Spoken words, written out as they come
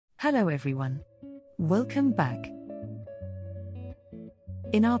Hello everyone. Welcome back.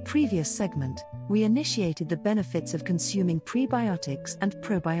 In our previous segment, we initiated the benefits of consuming prebiotics and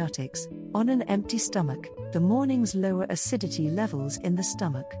probiotics on an empty stomach. The morning's lower acidity levels in the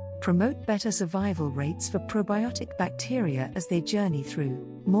stomach promote better survival rates for probiotic bacteria as they journey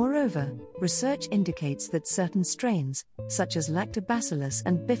through. Moreover, research indicates that certain strains, such as Lactobacillus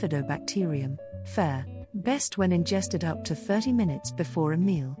and Bifidobacterium, fare best when ingested up to 30 minutes before a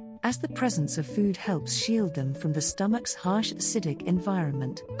meal, as the presence of food helps shield them from the stomach's harsh acidic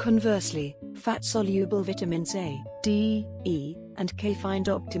environment. Conversely, fat-soluble vitamins A, D, E, and K find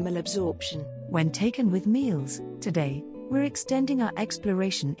optimal absorption when taken with meals. Today, we're extending our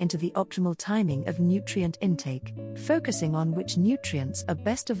exploration into the optimal timing of nutrient intake, focusing on which nutrients are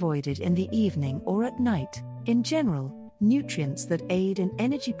best avoided in the evening or at night. In general, nutrients that aid in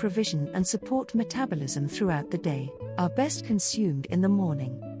energy provision and support metabolism throughout the day are best consumed in the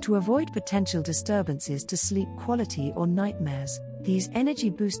morning. To avoid potential disturbances to sleep quality or nightmares, these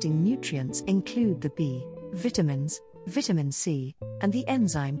energy-boosting nutrients include the B vitamins, vitamin C, and the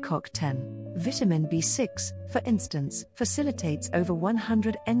enzyme CoQ10. Vitamin B6, for instance, facilitates over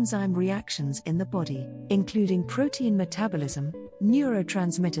 100 enzyme reactions in the body, including protein metabolism,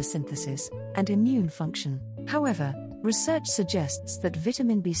 neurotransmitter synthesis, and immune function. However, research suggests that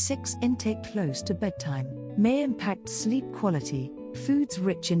vitamin B6 intake close to bedtime may impact sleep quality. Foods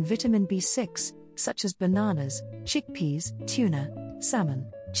rich in vitamin B6, such as bananas, chickpeas, tuna, salmon,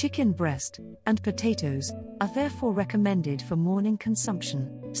 chicken breast, and potatoes, are therefore recommended for morning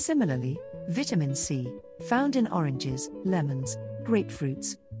consumption. Similarly, vitamin C, found in oranges, lemons,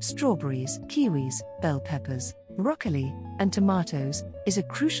 grapefruits, strawberries, kiwis, bell peppers, broccoli, and tomatoes, is a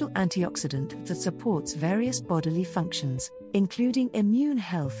crucial antioxidant that supports various bodily functions, including immune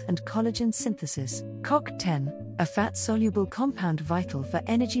health and collagen synthesis. CoQ10, a fat-soluble compound vital for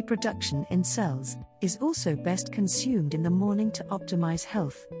energy production in cells, is also best consumed in the morning to optimize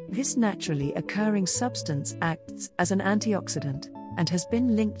health. This naturally occurring substance acts as an antioxidant and has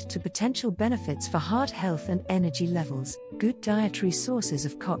been linked to potential benefits for heart health and energy levels. Good dietary sources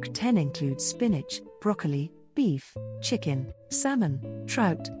of CoQ10 include spinach, broccoli, beef, chicken, salmon,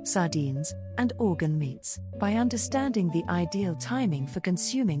 trout, sardines, and organ meats. By understanding the ideal timing for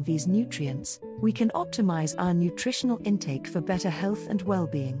consuming these nutrients, we can optimize our nutritional intake for better health and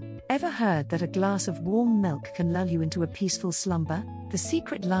well-being. Ever heard that a glass of warm milk can lull you into a peaceful slumber? The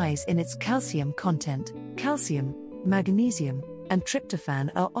secret lies in its calcium content. Calcium, magnesium, and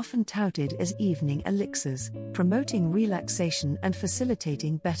tryptophan are often touted as evening elixirs, promoting relaxation and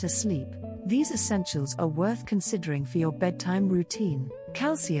facilitating better sleep. These essentials are worth considering for your bedtime routine.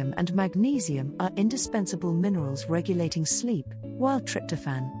 Calcium and magnesium are indispensable minerals regulating sleep, while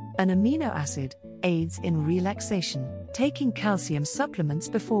tryptophan, an amino acid, aids in relaxation. Taking calcium supplements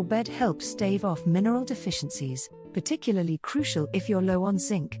before bed helps stave off mineral deficiencies, particularly crucial if you're low on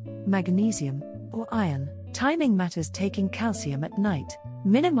zinc, magnesium, or iron. Timing matters. Taking calcium at night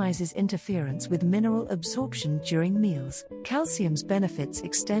minimizes interference with mineral absorption during meals. Calcium's benefits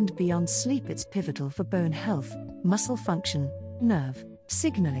extend beyond sleep. It's pivotal for bone health, muscle function, nerve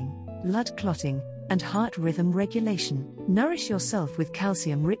signaling, blood clotting, and heart rhythm regulation. Nourish yourself with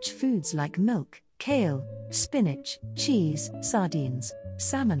calcium-rich foods like milk, kale, spinach, cheese, sardines,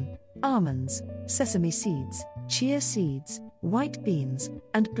 salmon, almonds, sesame seeds, chia seeds, white beans,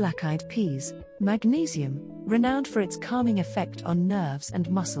 and black-eyed peas. Magnesium, renowned for its calming effect on nerves and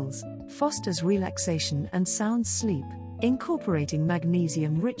muscles, fosters relaxation and sound sleep. Incorporating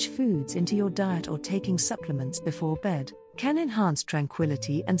magnesium-rich foods into your diet or taking supplements before bed can enhance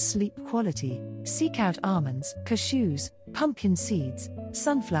tranquility and sleep quality. Seek out almonds, cashews, pumpkin seeds,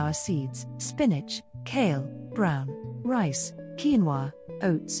 sunflower seeds, spinach, kale, brown rice, quinoa,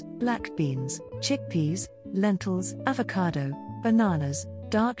 oats, black beans, chickpeas, lentils, avocado, bananas,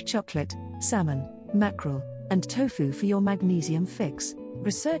 dark chocolate, salmon, mackerel, and tofu for your magnesium fix.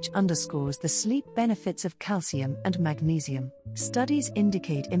 Research underscores the sleep benefits of calcium and magnesium. Studies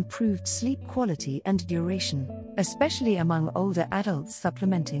indicate improved sleep quality and duration, especially among older adults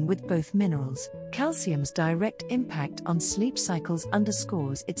supplementing with both minerals. Calcium's direct impact on sleep cycles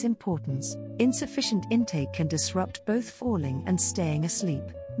underscores its importance. Insufficient intake can disrupt both falling and staying asleep.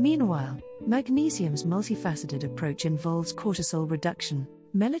 Meanwhile, magnesium's multifaceted approach involves cortisol reduction,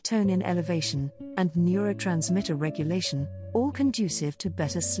 melatonin elevation, and neurotransmitter regulation, all conducive to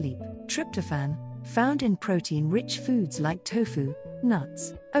better sleep. Tryptophan, found in protein-rich foods like tofu,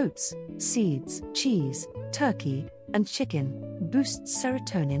 nuts, oats, seeds, cheese, turkey, and chicken, boosts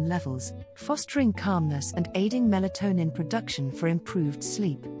serotonin levels, fostering calmness and aiding melatonin production for improved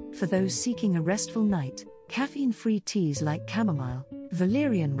sleep. For those seeking a restful night, caffeine-free teas like chamomile,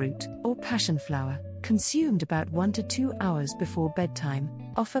 valerian root, or passion flower, consumed about 1 to 2 hours before bedtime,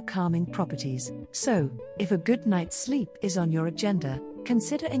 offer calming properties. So, if a good night's sleep is on your agenda,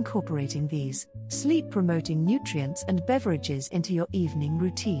 consider incorporating these sleep-promoting nutrients and beverages into your evening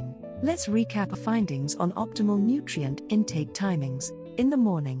routine. Let's recap our findings on optimal nutrient intake timings. In the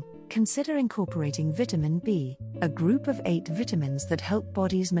morning, consider incorporating vitamin B, a group of 8 vitamins that help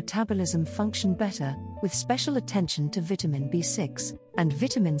body's metabolism function better, with special attention to vitamin B6 and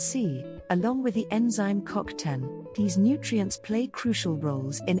vitamin C, along with the enzyme CoQ10. These nutrients play crucial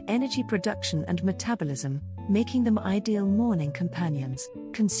roles in energy production and metabolism, making them ideal morning companions.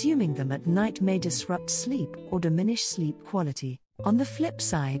 Consuming them at night may disrupt sleep or diminish sleep quality. On the flip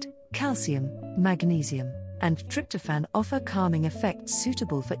side, calcium, magnesium, and tryptophan offer calming effects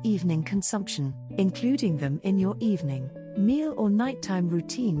suitable for evening consumption. Including them in your evening, meal or nighttime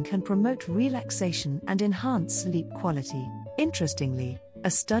routine can promote relaxation and enhance sleep quality. Interestingly, a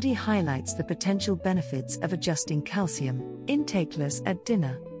study highlights the potential benefits of adjusting calcium intake less at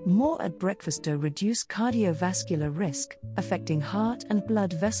dinner, more at breakfast to reduce cardiovascular risk, affecting heart and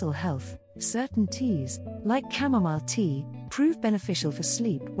blood vessel health. Certain teas, like chamomile tea, prove beneficial for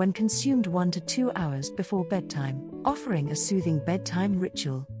sleep when consumed 1 to 2 hours before bedtime, offering a soothing bedtime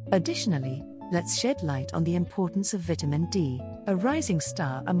ritual. Additionally, let's shed light on the importance of vitamin D, a rising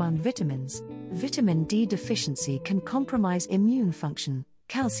star among vitamins. Vitamin D deficiency can compromise immune function,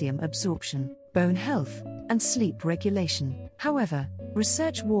 calcium absorption, bone health, and sleep regulation. However,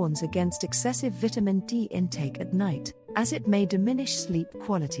 research warns against excessive vitamin D intake at night, as it may diminish sleep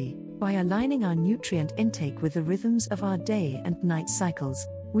quality. By aligning our nutrient intake with the rhythms of our day and night cycles,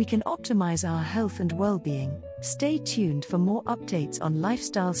 we can optimize our health and well-being. Stay tuned for more updates on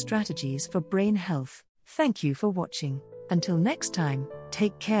lifestyle strategies for brain health. Thank you for watching. Until next time,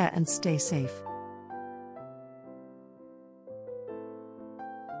 take care and stay safe.